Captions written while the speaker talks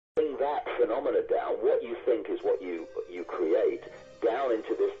that phenomena down, what you think is what you create, down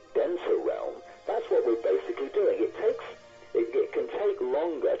into this denser realm, that's what we're basically doing. It can take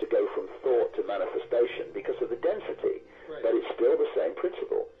longer to go from thought to manifestation because of the density, right, but it's still the same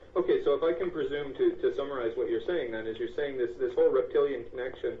principle. Okay, so if I can presume to summarize what you're saying then, is you're saying this whole reptilian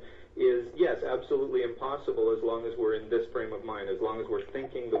connection is, yes, absolutely impossible as long as we're in this frame of mind, as long as we're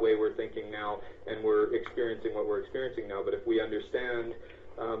thinking the way we're thinking now and we're experiencing what we're experiencing now. But if we understand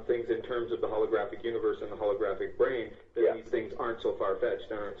things in terms of the holographic universe and the holographic brain, then these things aren't so far-fetched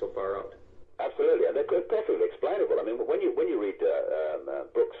and aren't so far out. Absolutely, and they're perfectly explainable. I mean, when you read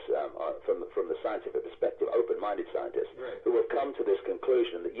books from the scientific perspective, open-minded scientists who have come to this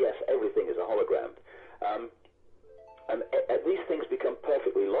conclusion that yes, everything is a hologram, and these things become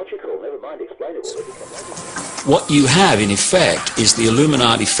perfectly logical. Never mind explainable; they become logical. What you have, in effect, is the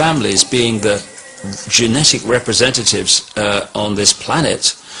Illuminati families being the genetic representatives on this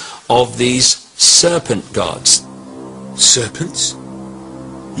planet of these serpent gods. Serpents?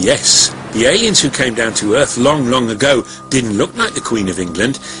 Yes, the aliens who came down to Earth long, long ago didn't look like the Queen of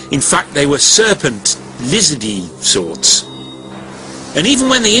England. In fact, they were serpent, lizardy sorts. And even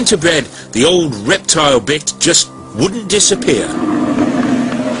when they interbred, the old reptile bit just wouldn't disappear.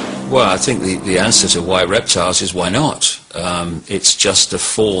 Well, I think the answer to why reptiles is why not. It's just a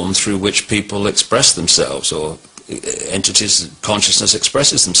form through which people express themselves, or entities, consciousness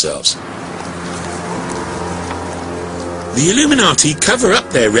expresses themselves. The Illuminati cover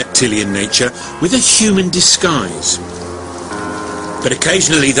up their reptilian nature with a human disguise. But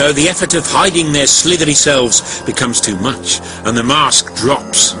occasionally, though, the effort of hiding their slithery selves becomes too much, and the mask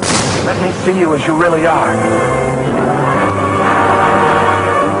drops. Let me see you as you really are.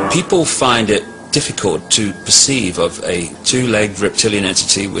 People find it difficult to perceive of a two-legged reptilian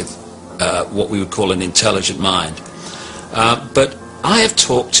entity with what we would call an intelligent mind. But I have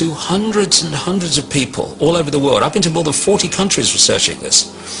talked to hundreds and hundreds of people all over the world. I've been to more than 40 countries researching this,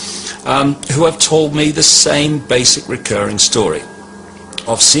 who have told me the same basic recurring story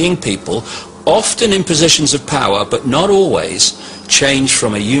of seeing people, often in positions of power, but not always, change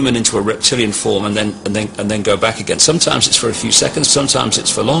from a human into a reptilian form and then go back again. Sometimes it's for a few seconds, sometimes it's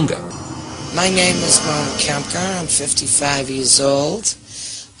for longer. My name is Mona Kempker. I'm 55 years old.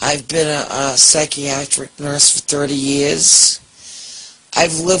 I've been a psychiatric nurse for 30 years.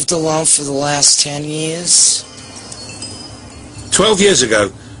 I've lived alone for the last 10 years. 12 years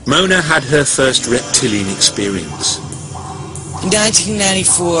ago, Mona had her first reptilian experience. In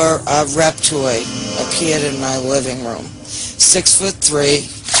 1994, a reptoid appeared in my living room. 6'3",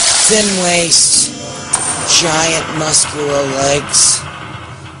 thin waist, giant muscular legs.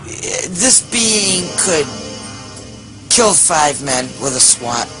 This being could kill 5 men with a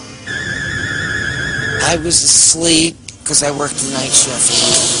swat. I was asleep because I worked the night shift.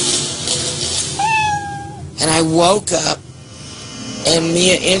 And I woke up, and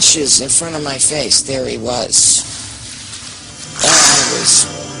mere inches in front of my face, there he was. And I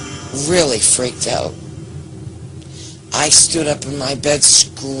was really freaked out. I stood up in my bed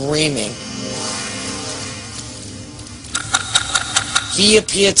screaming. He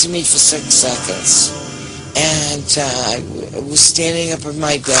appeared to me for 6 seconds. And I was standing up in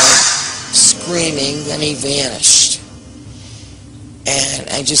my bed, screaming, then he vanished. And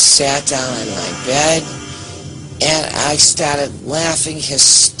I just sat down in my bed, and I started laughing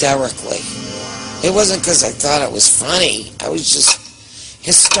hysterically. It wasn't because I thought it was funny. I was just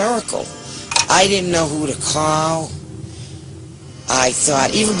hysterical. I didn't know who to call. I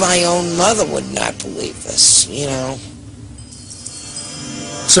thought even my own mother would not believe this, you know.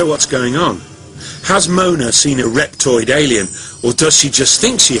 So what's going on? Has Mona seen a reptoid alien, or does she just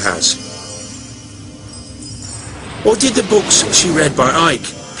think she has? Or did the books she read by Ike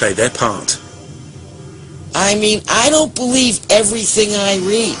play their part? I mean, I don't believe everything I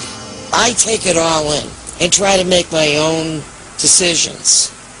read. I take it all in and try to make my own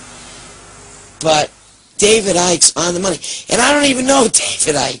decisions. But David Icke's on the money. And I don't even know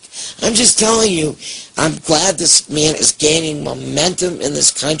David Icke. I'm just telling you, I'm glad this man is gaining momentum in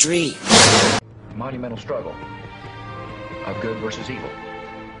this country. Monumental struggle of good versus evil.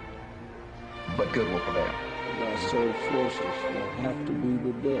 But good will prevail. Our soul forces will have to be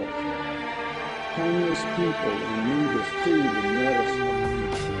the death. Homeless people in need of food and medicine.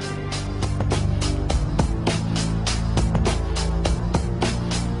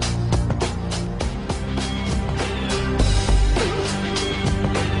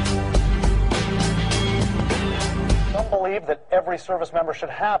 Some believe that every service member should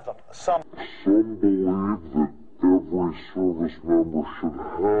have them. Some believe that every service member should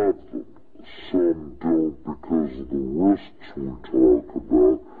have them. Some don't because of the risks we talk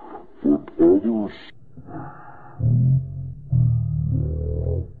about.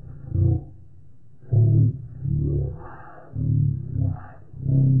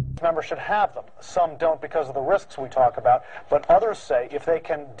 members should have them. Some don't because of the risks we talk about, but others say if they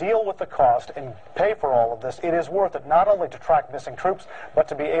can deal with the cost and pay for all of this, it is worth it not only to track missing troops, but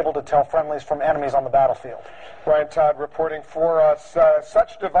to be able to tell friendlies from enemies on the battlefield. Brian Todd reporting for us.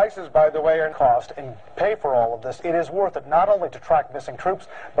 Such devices, by the way, are cost and pay for all of this. It is worth it not only to track missing troops,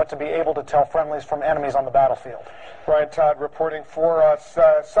 but to be able to tell friendlies from enemies on the battlefield. Brian Todd reporting for us.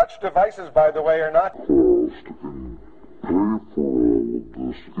 Such devices, by the way, are not cost and pay for all of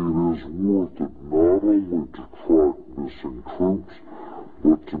this. It is worth it not only to track missing troops,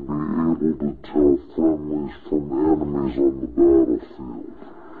 but to be able to tell friendlies from enemies on the battlefield.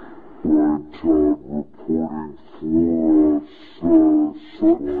 Brian Todd reporting for us. Such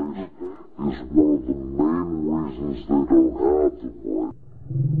is one of the main reasons they don't have the right.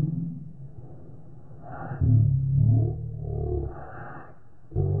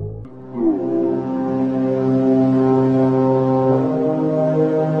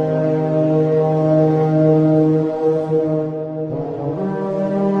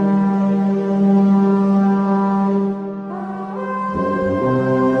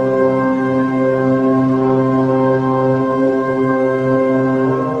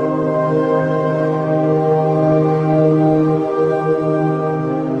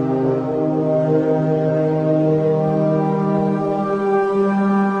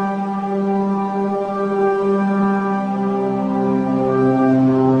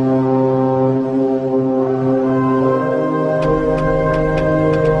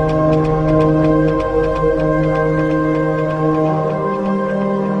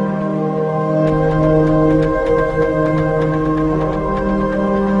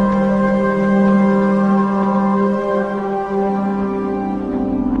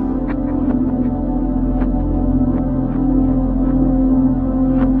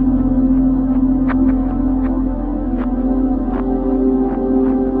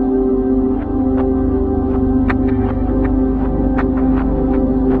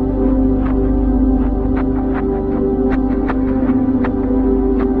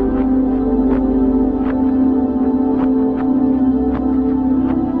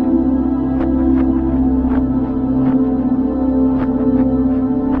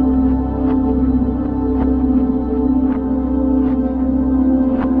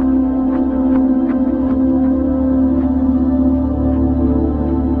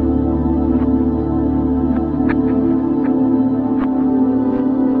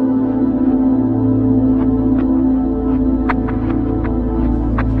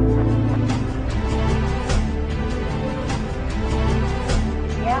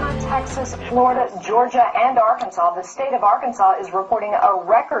 Florida, Georgia, and Arkansas. The state of Arkansas is reporting a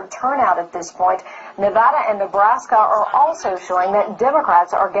record turnout at this point. Nevada and Nebraska are also showing that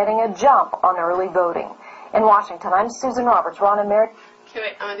Democrats are getting a jump on early voting. In Washington, I'm Susan Roberts. Ron and Mary. Okay,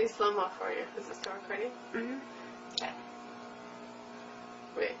 wait, I'm going to do slow-mo for you. Is this still recording? Mm-hmm. Okay.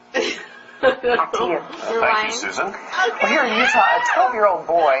 Wait. Back to you. Thank you, Susan. Well, here in Utah, a 12-year-old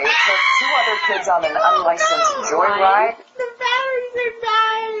boy took two other kids on an unlicensed joyride. The batteries are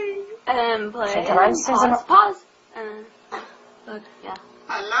dying. Play. I'm Susan. Pause. Look, yeah.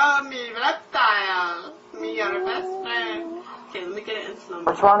 Hello, mi reptile. Me, your best friend. Okay, let me get it in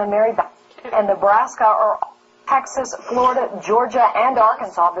slow-mo. It's Ron and Mary. And Nebraska are Texas, Florida, Georgia, and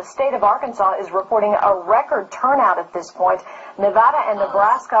Arkansas. The state of Arkansas is reporting a record turnout at this point. Nevada and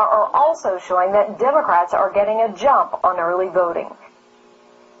Nebraska are also showing that Democrats are getting a jump on early voting.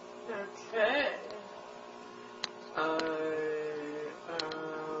 Okay.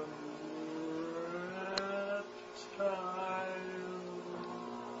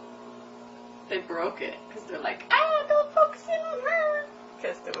 They broke it because they're like, don't focus in on her. Okay,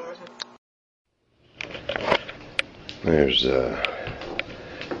 let's do it one more time. There's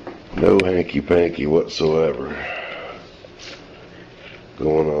no hanky-panky whatsoever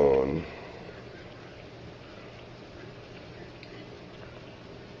going on.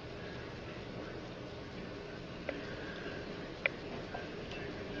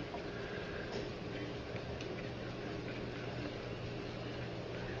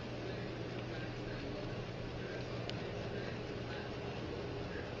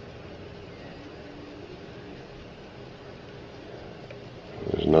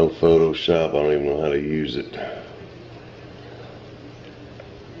 There's no Photoshop. I don't even know how to use it.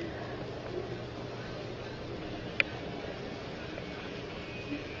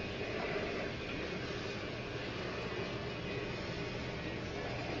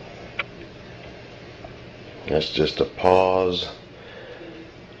 That's just a pause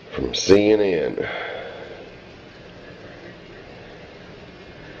from CNN.